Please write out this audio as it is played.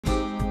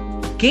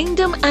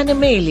Kingdom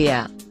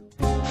Animalia,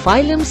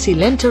 Phylum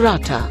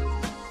Coelenterata.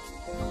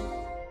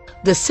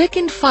 The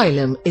second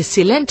phylum is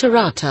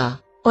Coelenterata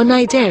or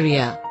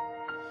Cnidaria.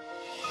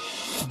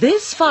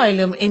 This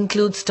phylum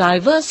includes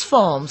diverse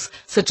forms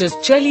such as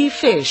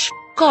jellyfish,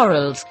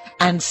 corals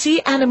and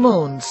sea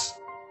anemones.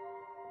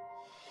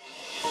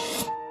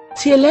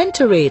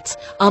 Coelenterates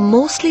are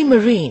mostly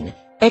marine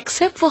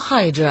except for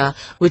Hydra,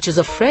 which is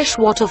a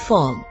freshwater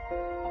form.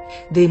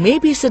 They may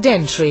be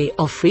sedentary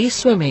or free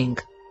swimming.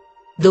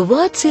 The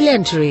word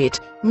coelenterate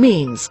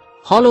means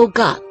hollow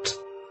gut.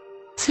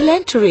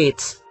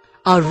 Coelenterates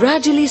are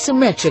radially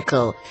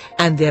symmetrical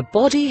and their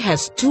body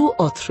has 2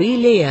 or 3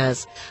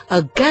 layers,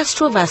 a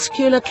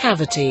gastrovascular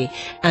cavity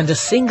and a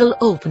single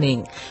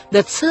opening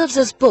that serves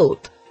as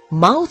both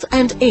mouth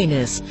and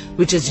anus,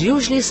 which is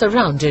usually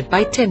surrounded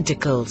by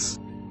tentacles.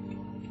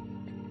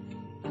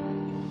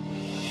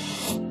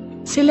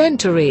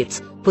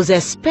 Coelenterates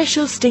possess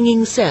special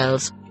stinging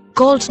cells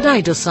called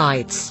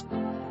cnidocytes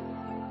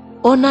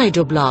or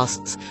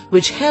cnidoblasts,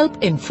 which help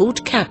in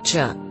food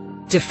capture,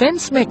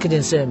 defense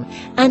mechanism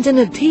and an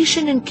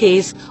adhesion in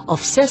case of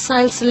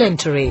sessile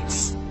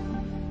coelenterates.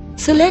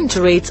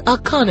 Coelenterates are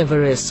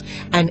carnivorous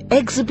and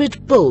exhibit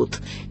both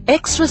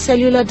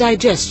extracellular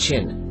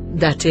digestion,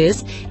 that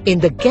is, in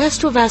the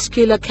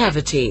gastrovascular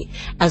cavity,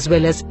 as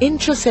well as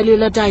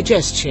intracellular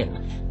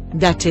digestion,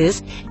 that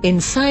is,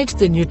 inside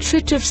the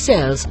nutritive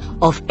cells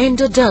of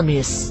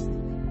endodermis.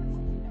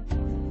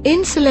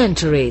 In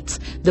coelenterates,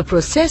 the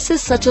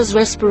processes such as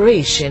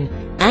respiration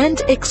and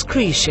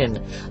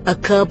excretion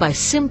occur by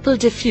simple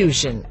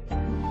diffusion.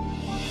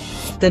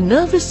 The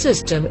nervous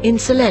system in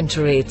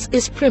coelenterates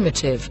is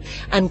primitive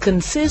and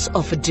consists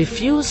of a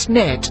diffuse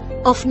net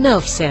of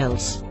nerve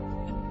cells.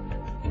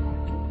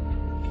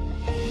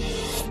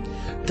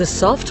 The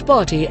soft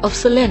body of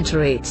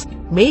coelenterates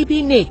may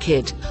be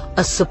naked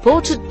or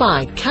supported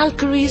by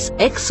calcareous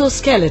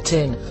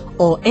exoskeleton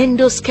or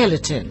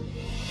endoskeleton.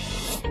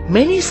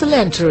 Many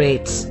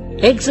coelenterates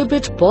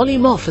exhibit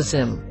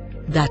polymorphism,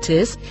 that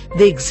is,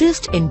 they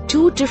exist in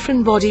 2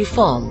 different body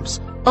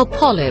forms, a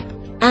polyp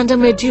and a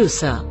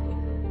medusa.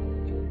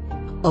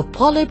 A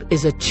polyp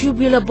is a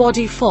tubular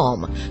body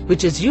form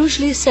which is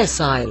usually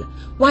sessile,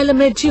 while a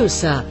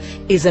medusa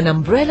is an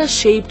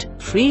umbrella-shaped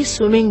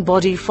free-swimming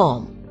body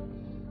form.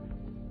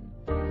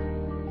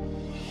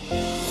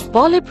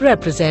 Polyp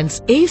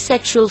represents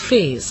asexual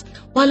phase,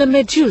 while a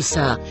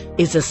medusa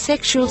is a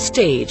sexual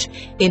stage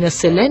in a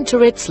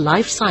coelenterate's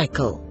life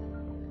cycle.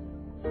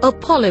 A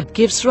polyp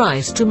gives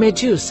rise to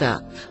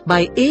medusa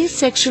by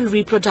asexual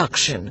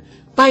reproduction,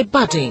 by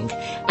budding,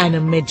 and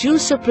a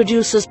medusa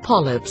produces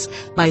polyps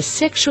by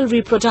sexual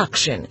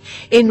reproduction,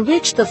 in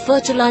which the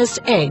fertilized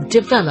egg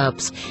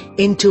develops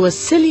into a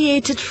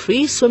ciliated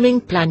free-swimming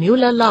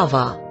planular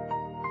larva.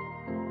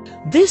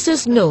 This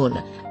is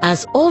known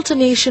as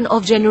alternation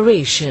of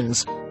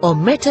generations or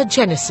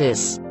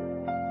metagenesis.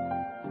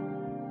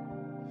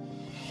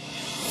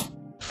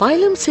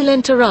 Phylum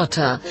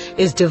Coelenterata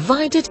is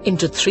divided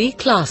into 3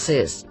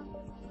 classes: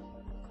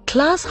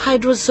 Class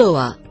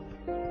Hydrozoa,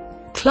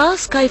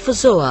 Class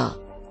Kyphozoa,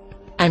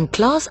 and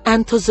Class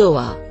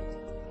Anthozoa.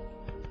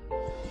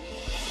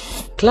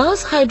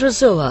 Class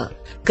Hydrozoa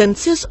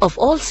consists of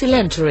all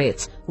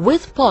coelenterates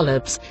with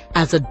polyps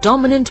as a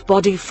dominant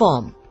body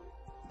form.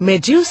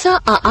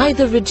 Medusa are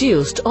either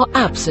reduced or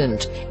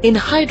absent in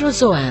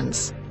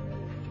hydrozoans.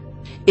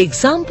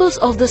 Examples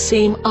of the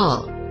same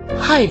are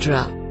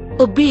Hydra,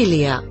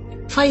 Obelia,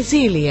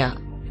 Physalia,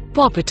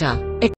 Popita, etc.